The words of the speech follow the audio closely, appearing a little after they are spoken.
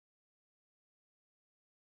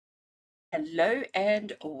Hello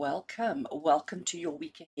and welcome. Welcome to your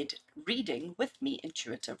week ahead reading with me,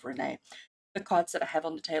 Intuitive Renee. The cards that I have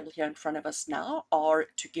on the table here in front of us now are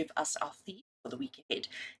to give us our theme for the week ahead.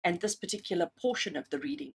 And this particular portion of the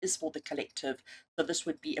reading is for the collective. So this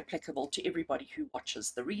would be applicable to everybody who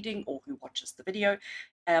watches the reading or who watches the video.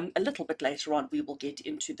 A little bit later on, we will get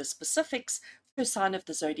into the specifics per sign of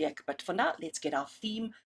the zodiac. But for now, let's get our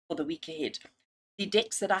theme for the week ahead. The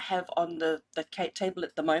decks that I have on the table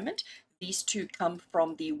at the moment, these two come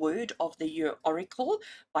from the Word of the Year Oracle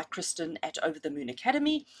by Kristen at Over the Moon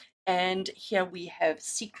Academy. And here we have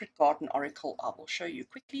Secret Garden Oracle. I will show you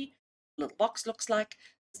quickly. Little box looks like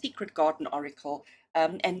Secret Garden Oracle.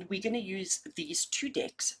 And we're going to use these two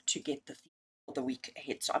decks to get the theme for the week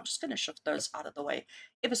ahead. So I'm just going to shift those out of the way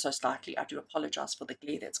ever so slightly. I do apologize for the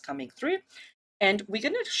glare that's coming through. And we're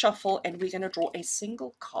going to shuffle and we're going to draw a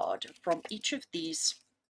single card from each of these.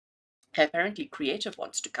 Apparently creative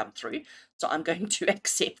wants to come through, so I'm going to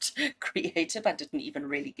accept creative. I didn't even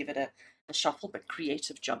really give it a shuffle, but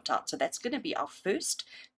creative jumped out. So that's going to be our first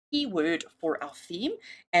keyword for our theme.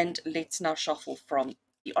 And let's now shuffle from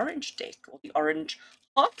the orange deck, or the orange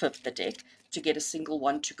half of the deck, to get a single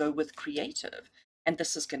one to go with creative. And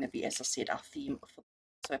this is going to be, as I said, our theme for.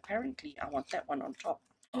 So apparently I want that one on top.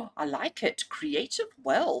 Oh, I like it. Creative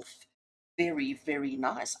wealth. Very, very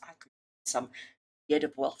nice. I could some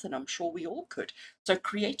creative wealth, and I'm sure we all could. So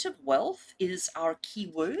creative wealth is our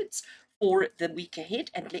keywords for the week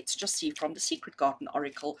ahead. And let's just see from the Secret Garden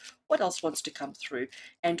Oracle what else wants to come through.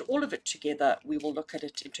 And all of it together, we will look at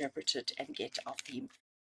it, interpret it, and get our theme.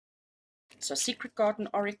 So Secret Garden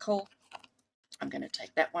Oracle, I'm going to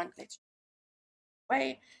take that one. Let's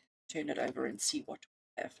away, turn it over and see what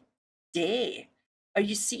we have. Dare. Oh,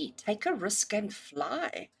 you see, take a risk and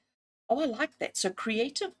fly. Oh, I like that. So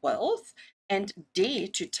creative wealth and dare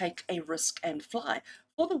to take a risk and fly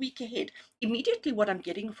for the week ahead. Immediately what I'm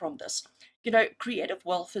getting from this, creative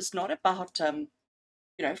wealth is not about,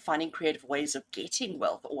 finding creative ways of getting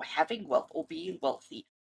wealth or having wealth or being wealthy,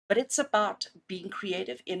 but it's about being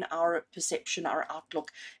creative in our perception, our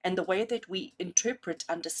outlook, and the way that we interpret,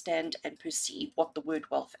 understand, and perceive what the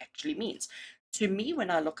word wealth actually means. To me,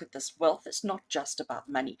 when I look at this, wealth is not just about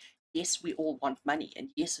money. Yes, we all want money, and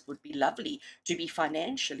yes, it would be lovely to be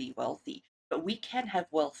financially wealthy, but we can have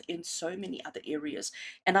wealth in so many other areas.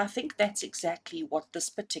 And I think that's exactly what this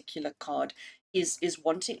particular card is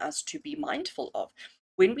wanting us to be mindful of.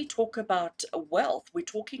 When we talk about wealth, we're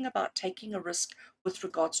talking about taking a risk with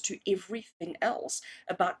regards to everything else,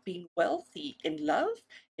 about being wealthy in love,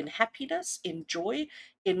 in happiness, in joy,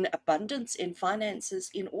 in abundance, in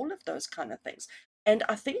finances, in all of those kind of things. And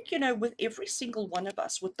I think, with every single one of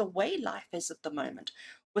us, with the way life is at the moment,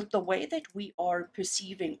 with the way that we are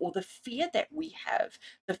perceiving, or the fear that we have,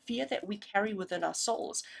 the fear that we carry within our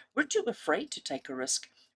souls, we're too afraid to take a risk.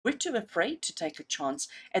 We're too afraid to take a chance.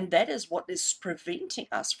 And that is what is preventing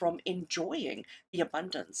us from enjoying the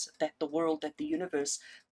abundance that the world, that the universe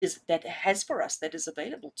that has for us, that is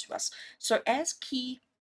available to us. So as key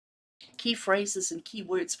phrases and key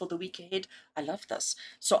words for the week ahead, I love this.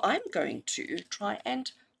 So I'm going to try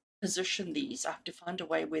and position these. I have to find a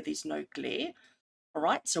way where there's no glare. All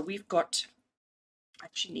right, so we've got, I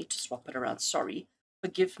actually need to swap it around. Sorry,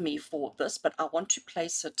 forgive me for this, but I want to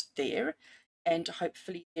place it there, and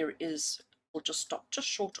hopefully there is. We'll just stop just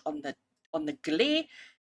short on the glare.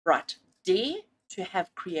 Right, dare to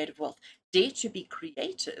have creative wealth. Dare to be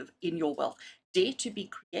creative in your wealth. Dare to be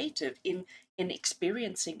creative in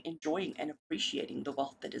experiencing, enjoying, and appreciating the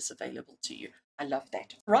wealth that is available to you. I love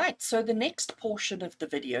that. Right, so the next portion of the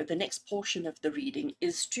video, the next portion of the reading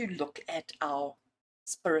is to look at our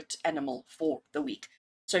spirit animal for the week.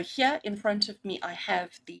 So here in front of me, I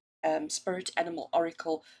have the Spirit Animal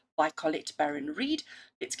Oracle by Colette Baron Reid.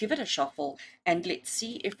 Let's give it a shuffle and let's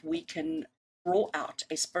see if we can draw out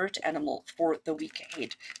a spirit animal for the week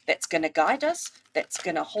ahead that's going to guide us, that's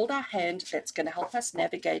going to hold our hand, that's going to help us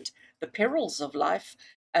navigate the perils of life,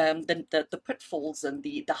 the pitfalls and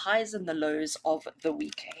the highs and the lows of the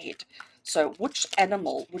week ahead. So which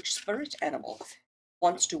animal, which spirit animal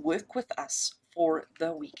wants to work with us for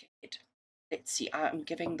the week ahead? Let's see, I'm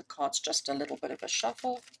giving the cards just a little bit of a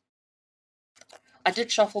shuffle. I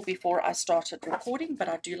did shuffle before I started recording, but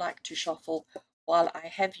I do like to shuffle while I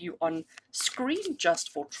have you on screen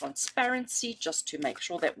just for transparency, just to make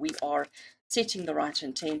sure that we are setting the right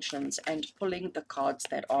intentions and pulling the cards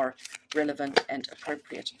that are relevant and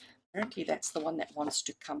appropriate. Apparently that's the one that wants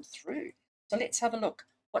to come through. So let's have a look.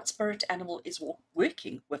 What spirit animal is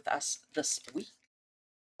working with us this week?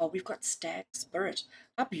 Oh, we've got stag spirit.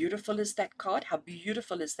 How beautiful is that card? How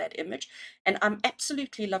beautiful is that image? And I'm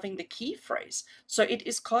absolutely loving the key phrase. So it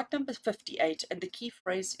is card number 58, and the key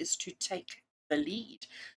phrase is to take the lead.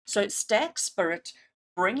 So stag spirit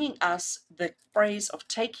bringing us the phrase of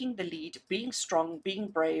taking the lead, being strong, being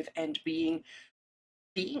brave, and being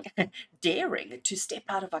daring to step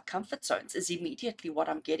out of our comfort zones is immediately what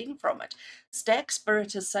I'm getting from it. Stag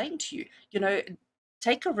Spirit is saying to you,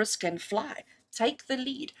 take a risk and fly, take the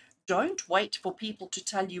lead. Don't wait for people to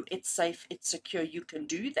tell you it's safe, it's secure, you can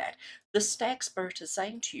do that. The Stag Spirit is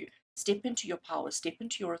saying to you, step into your power, step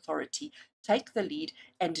into your authority, take the lead,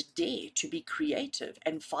 and dare to be creative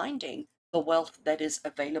and finding the wealth that is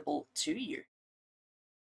available to you.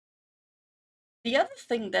 The other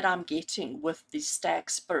thing that I'm getting with the stag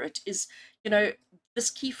spirit is, you know, this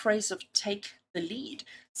key phrase of take the lead.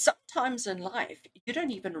 Sometimes in life, you don't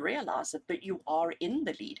even realize it, but you are in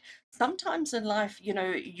the lead. Sometimes in life,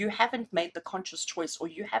 you haven't made the conscious choice, or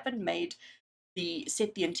you haven't made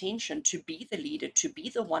set the intention to be the leader, to be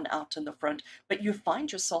the one out in the front, but you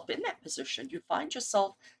find yourself in that position. You find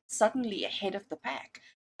yourself suddenly ahead of the pack.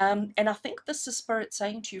 And I think this is Spirit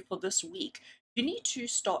saying to you for this week, you need to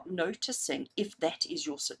start noticing if that is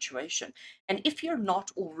your situation. And if you're not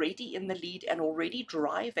already in the lead and already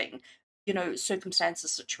driving,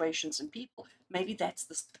 circumstances, situations, and people, maybe that's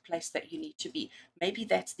the place that you need to be. Maybe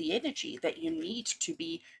that's the energy that you need to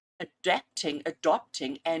be adapting,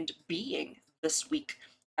 adopting, and being this week,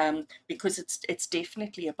 because it's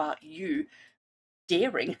definitely about you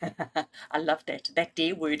daring. I love that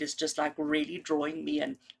dare word is just like really drawing me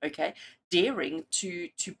in. Okay, daring to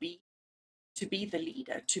be the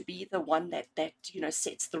leader, to be the one that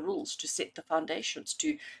sets the rules, to set the foundations,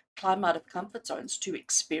 to climb out of comfort zones, to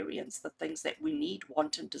experience the things that we need,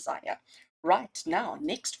 want, and desire. Right now,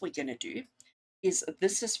 next we're going to do is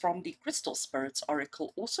this is from the Crystal Spirits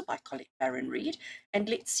Oracle, also by Colette Baron Reed. And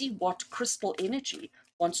let's see what crystal energy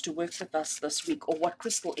wants to work with us this week, or what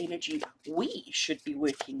crystal energy we should be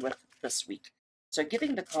working with this week. So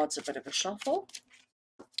giving the cards a bit of a shuffle.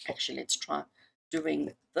 Actually, let's try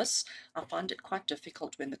doing this. I find it quite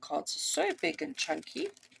difficult when the cards are so big and chunky.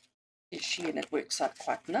 Is she, and it works out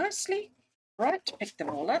quite nicely. Right, pick them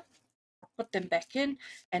all up, put them back in,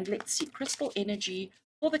 and let's see crystal energy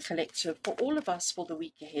for the collective, for all of us for the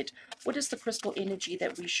week ahead. What is the crystal energy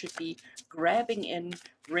that we should be grabbing in,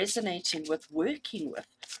 resonating with, working with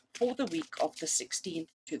for the week of the 16th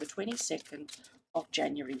to the 22nd of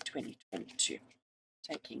January 2022?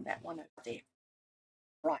 Taking that one over there.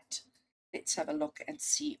 Right, let's have a look and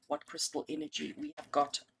see what crystal energy we have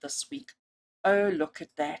got this week. Oh, look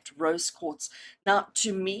at that, rose quartz. Now,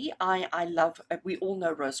 to me, I love, we all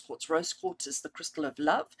know rose quartz. Rose quartz is the crystal of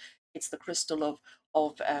love. It's the crystal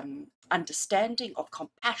of understanding, of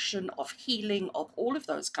compassion, of healing, of all of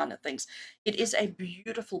those kind of things. It is a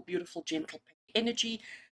beautiful, beautiful, gentle energy.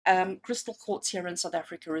 Crystal quartz here in South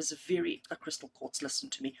Africa is a crystal quartz,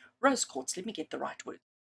 listen to me, rose quartz, let me get the right word.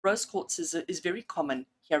 Rose quartz is very common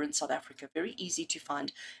here in South Africa, very easy to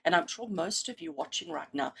find, and I'm sure most of you watching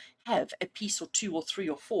right now have a piece or two or three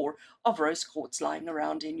or four of rose quartz lying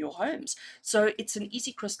around in your homes. So it's an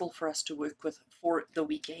easy crystal for us to work with for the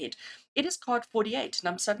week ahead. It is card 48, and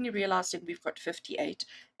I'm suddenly realizing we've got 58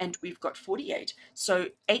 and we've got 48. So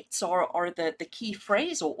eights are the key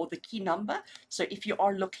phrase, or the key number. So if you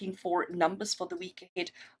are looking for numbers for the week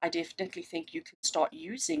ahead, I definitely think you can start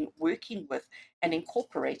working with, and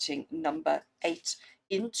incorporating number 8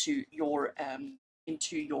 into your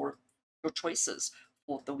choices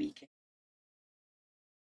for the week.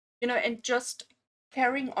 And just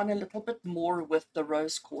carrying on a little bit more with the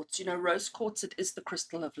rose quartz. Rose quartz, it is the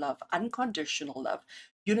crystal of love, unconditional love,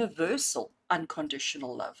 universal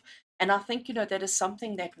unconditional love. And I think, that is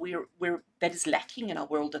something that that is lacking in our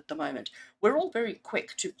world at the moment. We're all very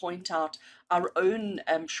quick to point out our own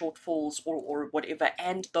shortfalls, or whatever,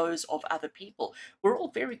 and those of other people. We're all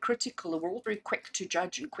very critical, and we're all very quick to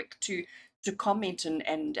judge, and quick to comment,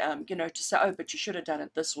 and to say, oh, but you should have done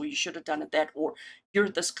it this, or you should have done it that, or you're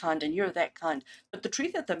this kind and you're that kind. But the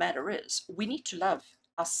truth of the matter is, we need to love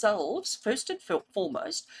ourselves first and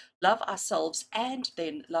foremost, love ourselves, and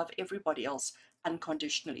then love everybody else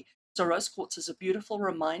unconditionally. So rose quartz is a beautiful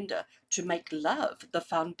reminder to make love the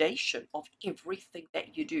foundation of everything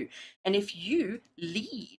that you do. And if you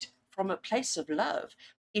lead from a place of love,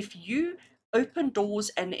 if you open doors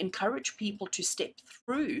and encourage people to step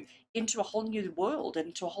through into a whole new world, and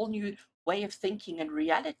into a whole new way of thinking and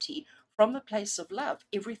reality from a place of love,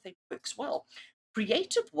 everything works well.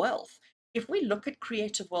 Creative wealth. If we look at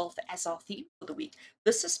creative wealth as our theme for the week,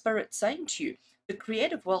 this is Spirit saying to you, the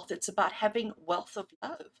creative wealth, it's about having wealth of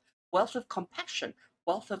love, wealth of compassion,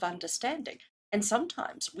 wealth of understanding. And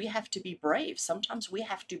sometimes we have to be brave. Sometimes we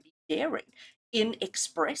have to be daring in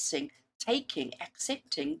expressing, taking,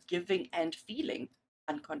 accepting, giving, and feeling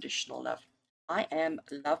unconditional love. I am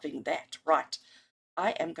loving that. Right.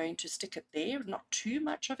 I am going to stick it there. Not too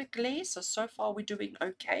much of a glare. So far we're doing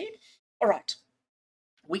okay. All right.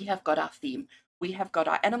 We have got our theme. We have got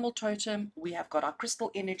our animal totem. We have got our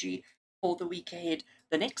crystal energy for the week ahead.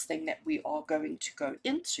 The next thing that we are going to go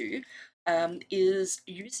into is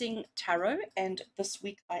using tarot. And this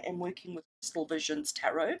week I am working with Crystal Visions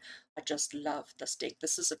Tarot. I just love this deck.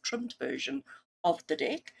 This is a trimmed version of the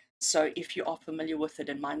deck. So if you are familiar with it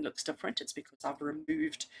and mine looks different, it's because I've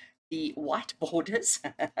removed the white borders.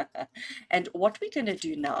 And what we're going to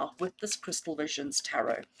do now with this Crystal Visions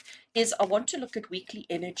Tarot is I want to look at weekly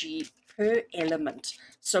energy per element.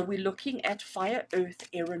 So we're looking at fire, earth,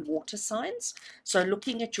 air, and water signs. So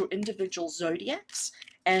looking at your individual zodiacs,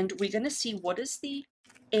 and we're going to see what is the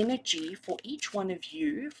energy for each one of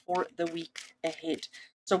you for the week ahead.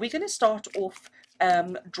 So we're going to start off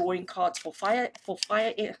drawing cards for fire, for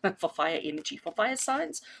fire energy, for fire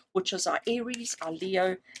signs, which is our Aries, our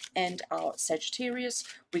Leo, and our Sagittarius.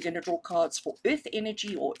 We're going to draw cards for earth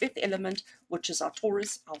energy or earth element, which is our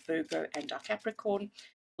Taurus, our Virgo, and our Capricorn.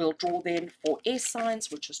 We'll draw then for air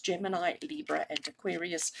signs, which is Gemini, Libra, and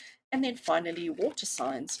Aquarius. And then finally, water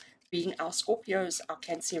signs, being our Scorpios, our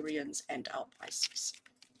Cancerians, and our Pisces.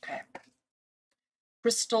 Okay.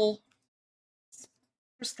 Crystal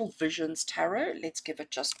Visions Tarot. Let's give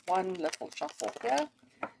it just one little shuffle here.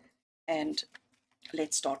 And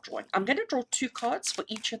let's start drawing. I'm going to draw 2 cards for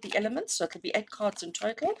each of the elements, so it'll be 8 cards in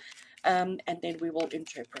total, and then we will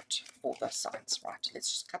interpret for the signs. Right,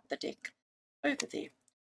 let's just cut the deck over there.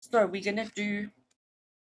 So we're going to do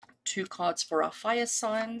 2 cards for our fire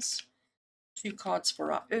signs, 2 cards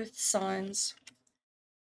for our earth signs,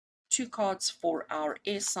 2 cards for our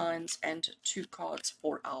air signs, and 2 cards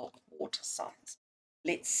for our water signs.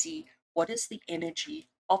 Let's see what is the energy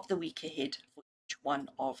of the week ahead for each one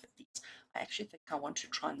of these. I actually think I want to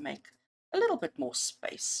try and make a little bit more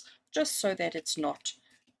space, just so that it's not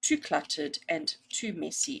too cluttered and too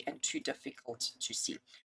messy and too difficult to see.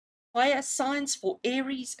 Fire signs for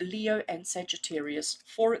Aries, Leo, and Sagittarius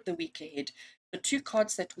for the week ahead. The 2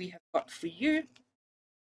 cards that we have got for you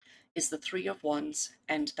is the Three of Wands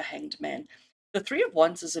and the Hanged Man. The Three of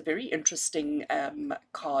Wands is a very interesting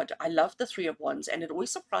card. I love the Three of Wands, and it always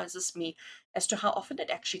surprises me as to how often it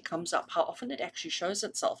actually comes up, how often it actually shows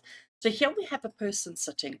itself. So here we have a person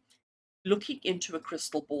sitting looking into a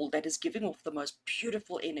crystal ball that is giving off the most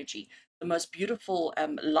beautiful energy, the most beautiful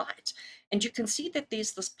light. And you can see that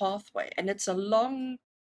there's this pathway, and it's a long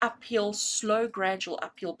uphill, slow, gradual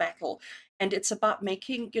uphill battle. And it's about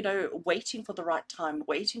making, waiting for the right time,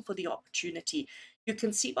 waiting for the opportunity. You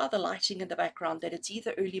can see by the lighting in the background that it's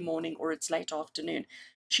either early morning or it's late afternoon.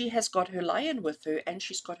 She has got her lion with her and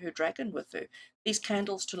she's got her dragon with her. These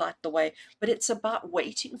candles to light the way, but it's about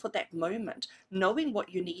waiting for that moment, knowing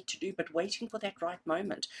what you need to do, but waiting for that right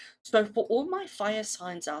moment. So for all my fire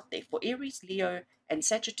signs out there, for Aries, Leo, and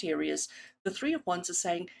Sagittarius, the Three of Wands are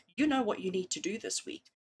saying, you know what you need to do this week.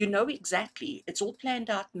 You know exactly. It's all planned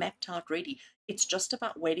out, mapped out, ready. It's just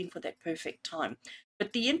about waiting for that perfect time.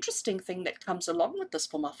 But the interesting thing that comes along with this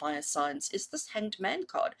for my fire signs is this Hanged Man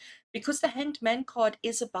card, because the Hanged Man card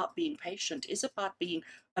is about being patient, is about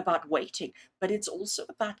waiting, but it's also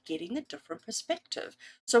about getting a different perspective.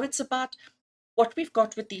 So it's about what we've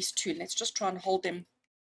got with these 2. Let's just try and hold them.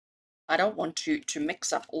 I don't want to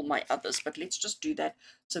mix up all my others, but let's just do that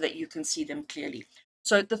so that you can see them clearly.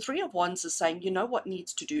 So the Three of Wands is saying, you know what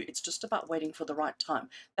needs to do. It's just about waiting for the right time.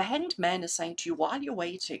 The Hanged Man is saying to you, while you're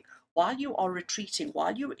waiting, while you are retreating,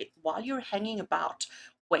 while you're hanging about,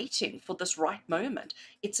 waiting for this right moment,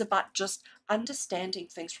 it's about just understanding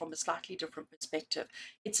things from a slightly different perspective.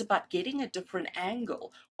 It's about getting a different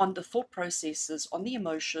angle on the thought processes, on the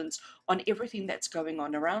emotions, on everything that's going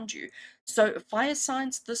on around you. So fire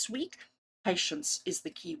signs this week, patience is the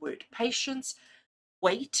key word. Patience,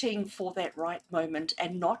 waiting for that right moment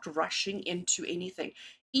and not rushing into anything,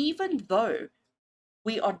 even though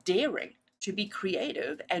we are daring to be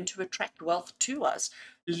creative and to attract wealth to us,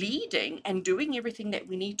 leading and doing everything that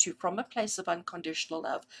we need to from a place of unconditional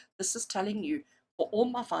love. This is telling you, for all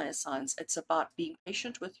my fire signs, it's about being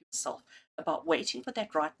patient with yourself, about waiting for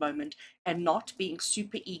that right moment and not being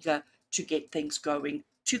super eager to get things going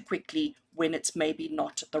too quickly when it's maybe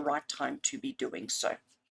not the right time to be doing so.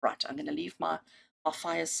 Right, I'm going to leave my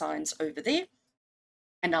fire signs over there.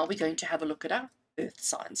 And now we're going to have a look at our earth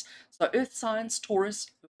signs. So earth signs,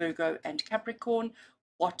 Taurus, Virgo, and Capricorn.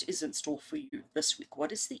 What is in store for you this week?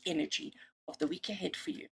 What is the energy of the week ahead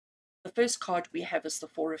for you? The first card we have is the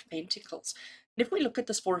Four of Pentacles. And if we look at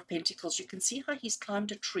this Four of Pentacles, you can see how he's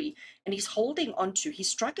climbed a tree and he's holding on to, he's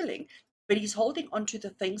struggling, but he's holding on to the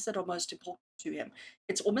things that are most important to him.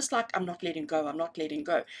 It's almost like, I'm not letting go, I'm not letting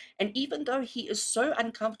go. And even though he is so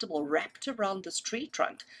uncomfortable wrapped around this tree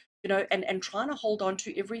trunk, and trying to hold on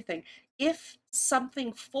to everything, if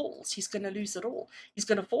something falls, he's going to lose it all. He's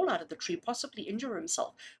going to fall out of the tree, possibly injure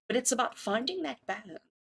himself. But it's about finding that balance,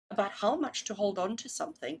 about how much to hold on to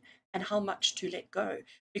something and how much to let go.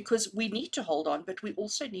 Because we need to hold on, but we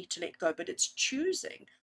also need to let go. But it's choosing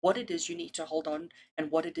what it is you need to hold on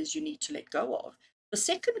and what it is you need to let go of. The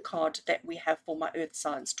second card that we have for my earth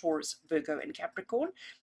signs, Taurus, Virgo, and Capricorn,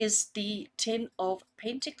 is the Ten of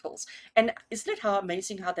Pentacles. And isn't it how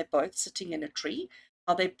amazing how they're both sitting in a tree?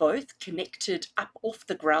 How they're both connected up off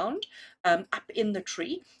the ground, up in the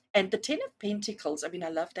tree. And the Ten of Pentacles, I mean, I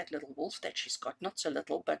love that little wolf that she's got, not so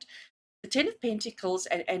little, but the Ten of Pentacles,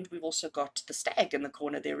 and we've also got the stag in the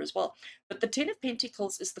corner there as well. But the Ten of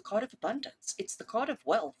Pentacles is the card of abundance. It's the card of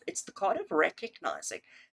wealth. It's the card of recognizing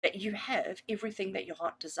that you have everything that your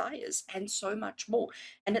heart desires and so much more.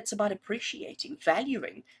 And it's about appreciating,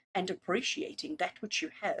 valuing, and appreciating that which you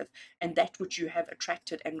have and that which you have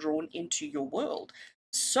attracted and drawn into your world.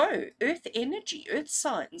 So, earth energy, earth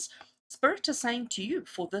signs, Spirit is saying to you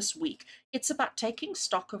for this week, it's about taking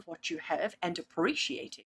stock of what you have and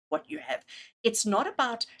appreciating what you have. It's not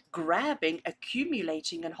about grabbing,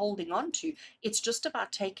 accumulating, and holding on to. It's just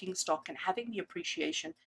about taking stock and having the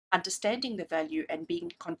appreciation, understanding the value, and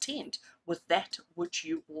being content with that which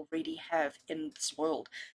you already have in this world.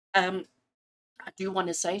 I do want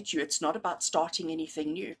to say to you, it's not about starting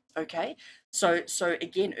anything new. Okay. So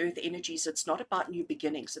again, earth energies, it's not about new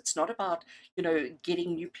beginnings. It's not about,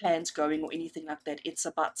 getting new plans going or anything like that. It's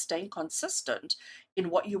about staying consistent in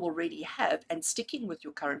what you already have and sticking with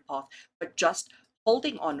your current path, but just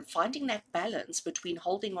holding on, finding that balance between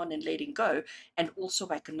holding on and letting go, and also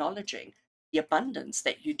acknowledging the abundance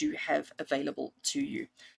that you do have available to you.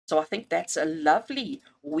 So I think that's a lovely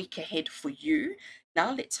week ahead for you.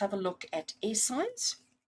 Now let's have a look at air signs.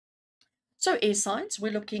 So air signs,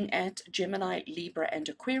 we're looking at Gemini, Libra, and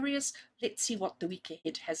Aquarius. Let's see what the week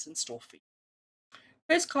ahead has in store for you.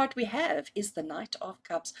 First card we have is the Knight of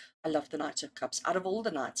Cups. I love the Knight of Cups. Out of all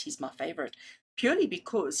the knights, he's my favorite, purely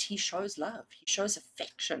because he shows love, he shows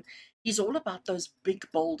affection. He's all about those big,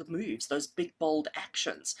 bold moves, those big, bold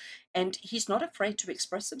actions. And he's not afraid to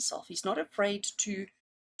express himself. He's not afraid to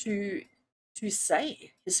to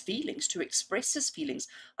say his feelings, to express his feelings.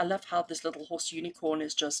 I love how this little horse unicorn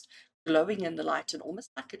is just glowing in the light and almost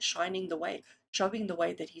like it's shining the way, showing the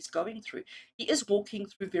way that he's going through. He is walking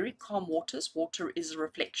through very calm waters. Water is a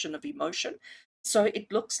reflection of emotion. So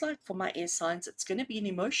it looks like for my air signs, it's going to be an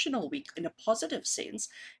emotional week in a positive sense.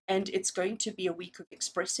 And it's going to be a week of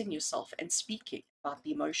expressing yourself and speaking about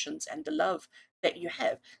the emotions and the love that you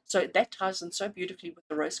have. So that ties in so beautifully with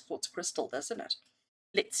the rose quartz crystal, doesn't it?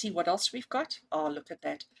 Let's see what else we've got. Oh, look at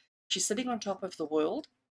that. She's sitting on top of the world.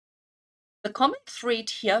 The common thread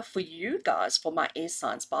here for you guys, for my air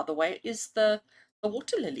signs, by the way, is the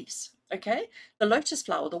water lilies. Okay, the lotus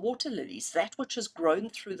flower, the water lilies, that which has grown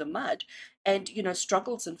through the mud, and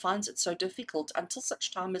struggles and finds it so difficult until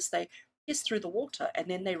such time as they pierce through the water, and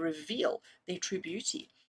then they reveal their true beauty.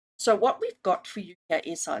 So what we've got for you here,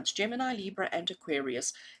 air signs, Gemini, Libra, and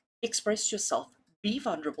Aquarius, express yourself. Be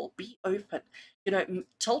vulnerable, be open,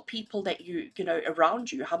 tell people that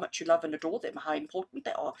around you how much you love and adore them, how important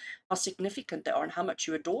they are, how significant they are, and how much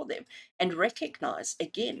you adore them, and recognize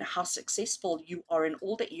again how successful you are in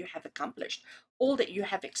all that you have accomplished, all that you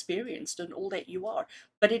have experienced, and all that you are.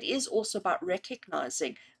 But it is also about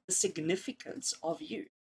recognizing the significance of you.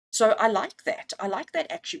 So I like that. I like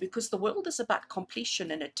that actually, because the world is about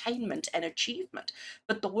completion and attainment and achievement.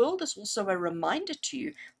 But the world is also a reminder to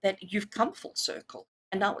you that you've come full circle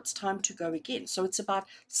and now it's time to go again. So it's about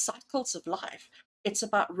cycles of life. It's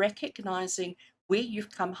about recognizing where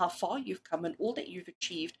you've come, how far you've come, and all that you've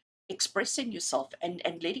achieved, expressing yourself and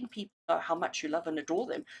letting people know how much you love and adore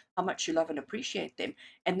them, how much you love and appreciate them,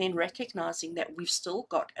 and then recognizing that we've still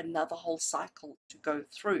got another whole cycle to go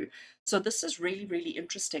through. So this is really, really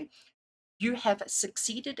interesting. You have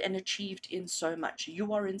succeeded and achieved in so much.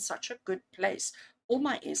 You are in such a good place. All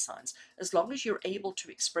my air signs, as long as you're able to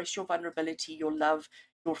express your vulnerability, your love,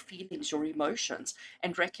 your feelings, your emotions,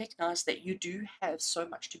 and recognize that you do have so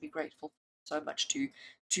much to be grateful for, so much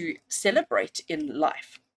to celebrate in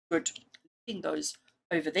life. Good. Leaving those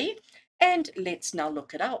over there. And let's now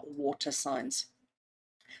look at our water signs.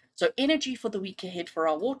 So energy for the week ahead for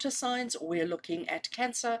our water signs, we're looking at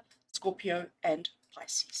Cancer, Scorpio, and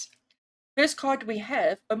Pisces. First card we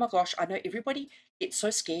have, oh my gosh, I know everybody get so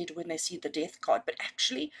scared when they see the death card, but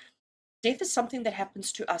actually death is something that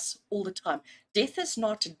happens to us all the time. Death is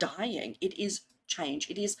not dying, it is change.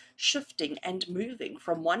 It is shifting and moving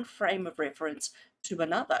from one frame of reference to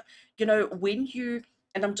another. You know, when you,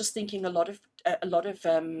 and I'm just thinking a lot of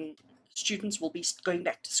students will be going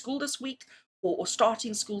back to school this week, or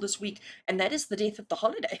starting school this week, and that is the death of the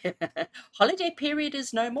holiday. Holiday period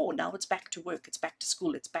is no more. Now it's back to work, it's back to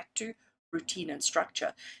school, it's back to routine and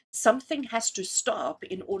structure. Something has to stop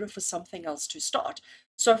in order for something else to start.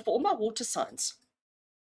 So for all my water signs,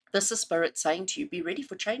 this is Spirit saying to you, be ready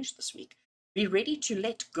for change this week. Be ready to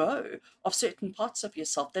let go of certain parts of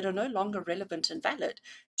yourself that are no longer relevant and valid,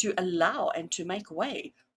 to allow and to make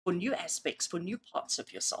way for new aspects, for new parts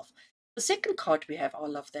of yourself. The second card we have, oh, I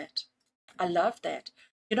love that. I love that.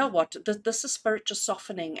 You know what? This is Spirit just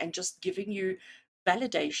softening and just giving you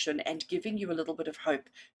validation and giving you a little bit of hope,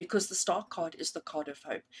 because the Star card is the card of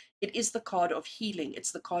hope. It is the card of healing.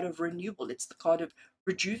 It's the card of renewal. It's the card of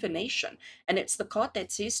rejuvenation. And it's the card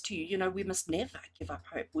that says to you, you know, we must never give up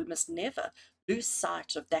hope. We must never lose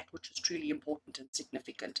sight of that which is truly important and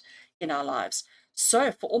significant in our lives.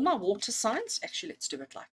 So for all my water signs, actually, let's do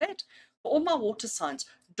it like that. For all my water signs,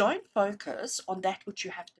 don't focus on that which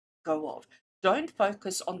you have to go of. Don't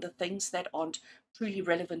focus on the things that aren't truly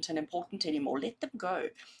relevant and important anymore. Let them go.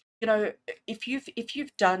 You know, if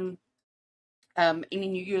you've done any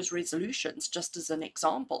New Year's resolutions, just as an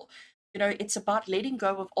example, you know, it's about letting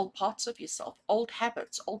go of old parts of yourself, old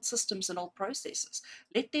habits, old systems, and old processes.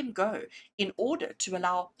 Let them go in order to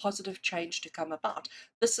allow positive change to come about.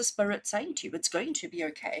 This is Spirit saying to you, it's going to be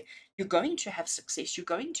okay. You're going to have success. You're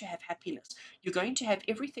going to have happiness. You're going to have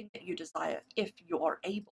everything that you desire if you are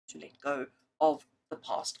able to let go of the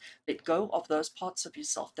past. Let go of those parts of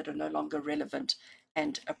yourself that are no longer relevant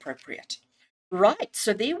and appropriate. Right,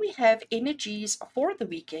 so there we have energies for the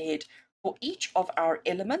week ahead for each of our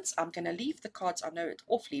elements. I'm going to leave the cards. I know it's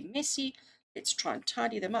awfully messy. Let's try and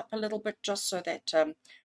tidy them up a little bit, just so that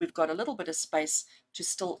we've got a little bit of space to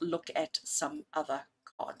still look at some other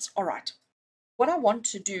cards. All right. What I want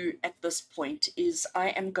to do at this point is I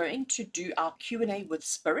am going to do our Q&A with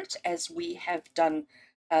Spirit, as we have done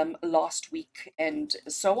last week and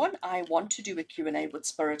so on. I want to do a Q&A with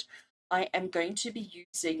Spirit. I am going to be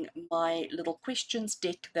using my little questions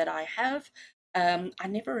deck that I have. I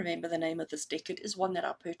never remember the name of this deck. It is one that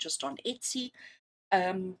I purchased on Etsy.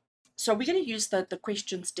 Um, so we're going to use the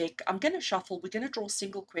questions deck. I'm going to shuffle. We're going to draw a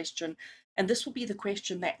single question, and this will be the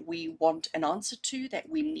question that we want an answer to, that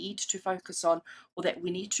we need to focus on, or that we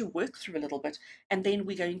need to work through a little bit. And then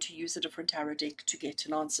we're going to use a different tarot deck to get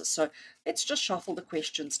an answer. So let's just shuffle the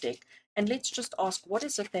questions deck, and let's just ask, what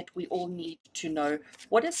is it that we all need to know?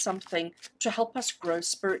 What is something to help us grow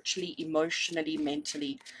spiritually, emotionally,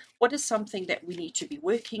 mentally? What is something that we need to be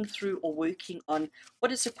working through or working on?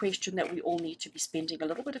 What is a question that we all need to be spending a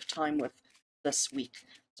little bit of time with this week?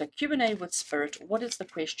 So Q&A with Spirit, what is the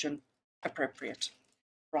question appropriate?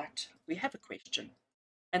 Right, we have a question.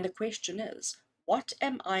 And the question is, what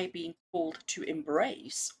am I being called to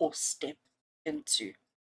embrace or step into?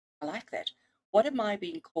 I like that. What am I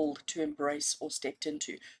being called to embrace or stepped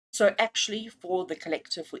into? So actually, for the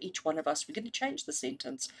collective, for each one of us, we're going to change the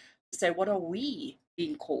sentence to say, what are we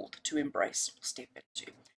being called to embrace or step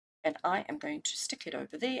into? And I am going to stick it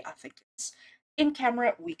over there. I think it's in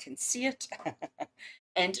camera, we can see it.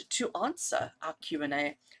 And to answer our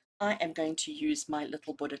Q&A, I am going to use my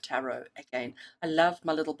little Buddha tarot again. I love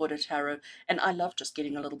my little Buddha tarot, and I love just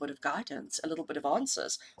getting a little bit of guidance, a little bit of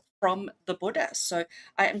answers from the Buddha. So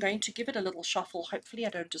I am going to give it a little shuffle. Hopefully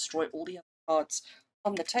I don't destroy all the other cards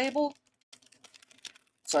on the table.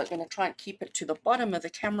 So I'm going to try and keep it to the bottom of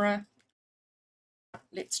the camera.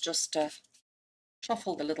 Let's just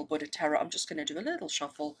shuffle the little Buddha tarot. I'm just going to do a little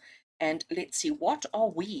shuffle, and let's see, what are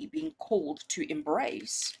we being called to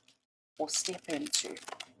embrace or step into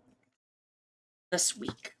this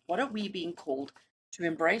week? What are we being called to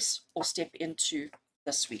embrace or step into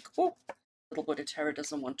this week? Oh, little Buddha tarot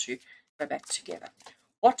doesn't want to go back together.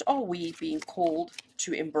 What are we being called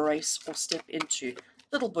to embrace or step into?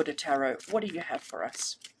 Little Buddha tarot, what do you have for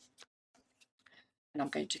us? And I'm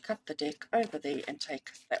going to cut the deck over there and take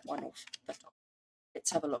that one off the top.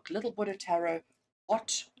 Let's have a look. Little Buddha tarot,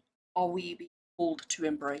 what are we being called to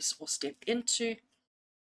embrace or step into?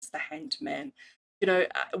 It's the Hanged Man. You know,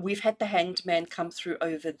 we've had the Hanged Man come through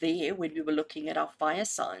over there when we were looking at our fire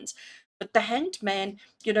signs. But the Hanged Man,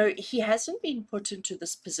 you know, he hasn't been put into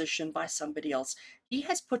this position by somebody else. He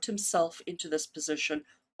has put himself into this position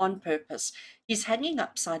on purpose. He's hanging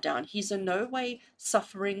upside down. He's in no way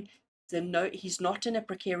suffering. He's not in a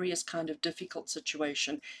precarious kind of difficult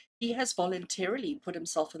situation. He has voluntarily put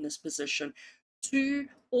himself in this position to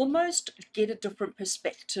almost get a different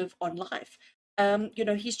perspective on life.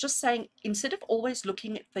 He's just saying, instead of always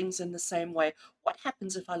looking at things in the same way, what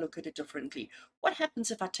happens if I look at it differently? What happens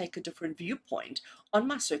if I take a different viewpoint on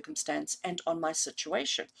my circumstance and on my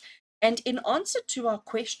situation? And in answer to our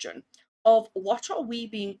question of what are we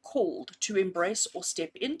being called to embrace or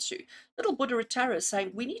step into, little Buddha Tara is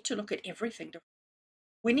saying we need to look at everything.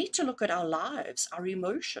 We need to look at our lives, our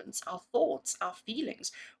emotions, our thoughts, our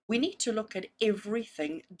feelings. We need to look at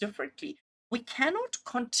everything differently. We cannot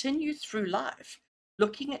continue through life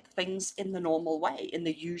looking at things in the normal way, in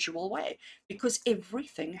the usual way, because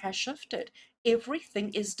everything has shifted.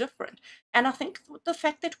 Everything is different. And I think the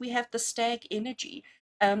fact that we have the stag energy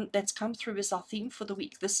that's come through as our theme for the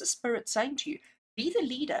week, this is Spirit saying to you, be the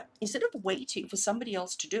leader instead of waiting for somebody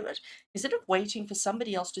else to do it. Instead of waiting for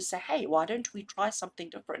somebody else to say, hey, why don't we try something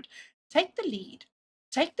different? Take the lead.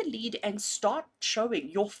 Take the lead and start showing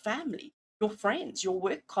your family, your friends, your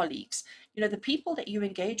work colleagues, the people that you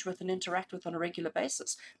engage with and interact with on a regular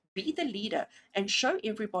basis. Be the leader and show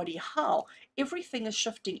everybody how everything is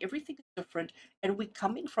shifting, everything is different, and we're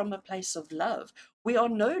coming from a place of love. We are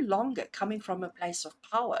no longer coming from a place of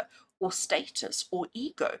power or status or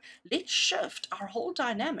ego. Let's shift our whole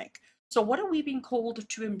dynamic. So, what are we being called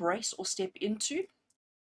to embrace or step into?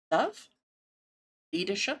 Love,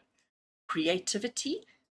 leadership, creativity,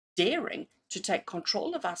 daring to take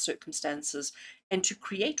control of our circumstances and to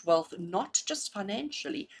create wealth, not just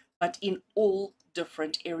financially, but in all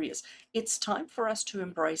different areas. It's time for us to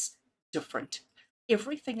embrace different.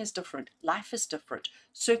 Everything is different. Life is different.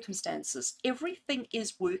 Circumstances, everything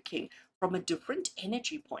is working from a different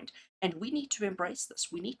energy point. And we need to embrace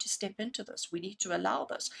this. We need to step into this. We need to allow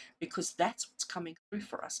this because that's what's coming through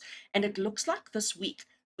for us. And it looks like this week,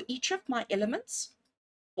 for each of my elements,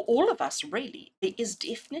 for all of us, really, there is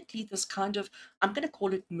definitely this kind of, I'm going to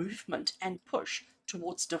call it movement and push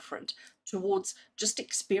towards different, towards just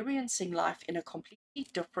experiencing life in a completely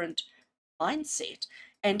different mindset.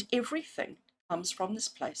 And everything comes from this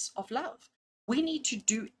place of love. We need to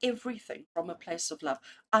do everything from a place of love,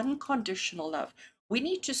 unconditional love. We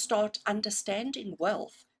need to start understanding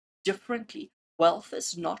wealth differently. Wealth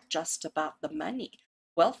is not just about the money.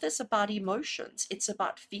 Wealth is about emotions. It's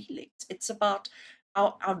about feelings. It's about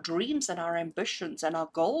our dreams and our ambitions and our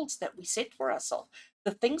goals that we set for ourselves,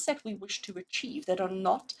 the things that we wish to achieve that are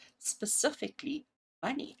not specifically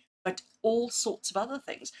money, but all sorts of other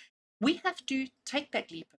things. We have to take that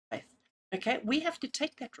leap of faith. Okay, we have to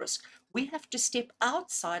take that risk. We have to step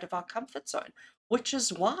outside of our comfort zone, which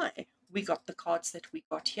is why we got the cards that we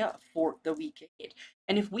got here for the week ahead.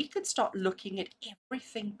 And if we could start looking at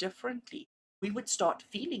everything differently, we would start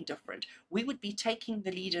feeling different. We would be taking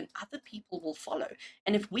the lead and other people will follow.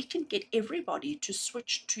 And if we can get everybody to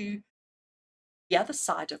switch to the other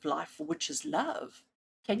side of life, which is love,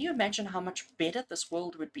 can you imagine how much better this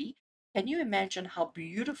world would be? Can you imagine how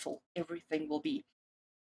beautiful everything will be?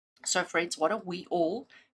 So, friends, what are we all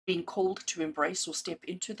being called to embrace or step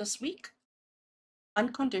into this week?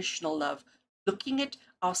 Unconditional love, looking at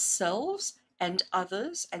ourselves and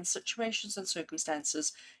others and situations and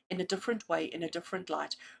circumstances in a different way, in a different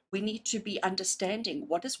light. We need to be understanding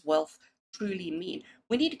what does wealth truly mean.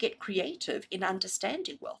 We need to get creative in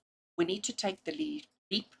understanding wealth. We need to take the leap.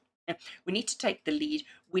 We need to take the lead.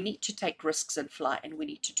 We need to take risks and fly, and we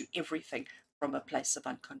need to do everything from a place of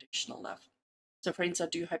unconditional love. So, friends, I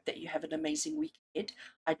do hope that you have an amazing week ahead.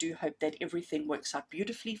 I do hope that everything works out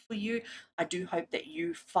beautifully for you. I do hope that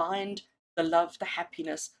you find the love, the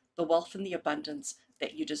happiness, the wealth, and the abundance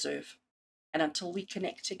that you deserve. And until we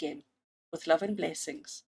connect again, with love and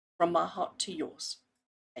blessings from my heart to yours,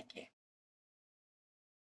 take care.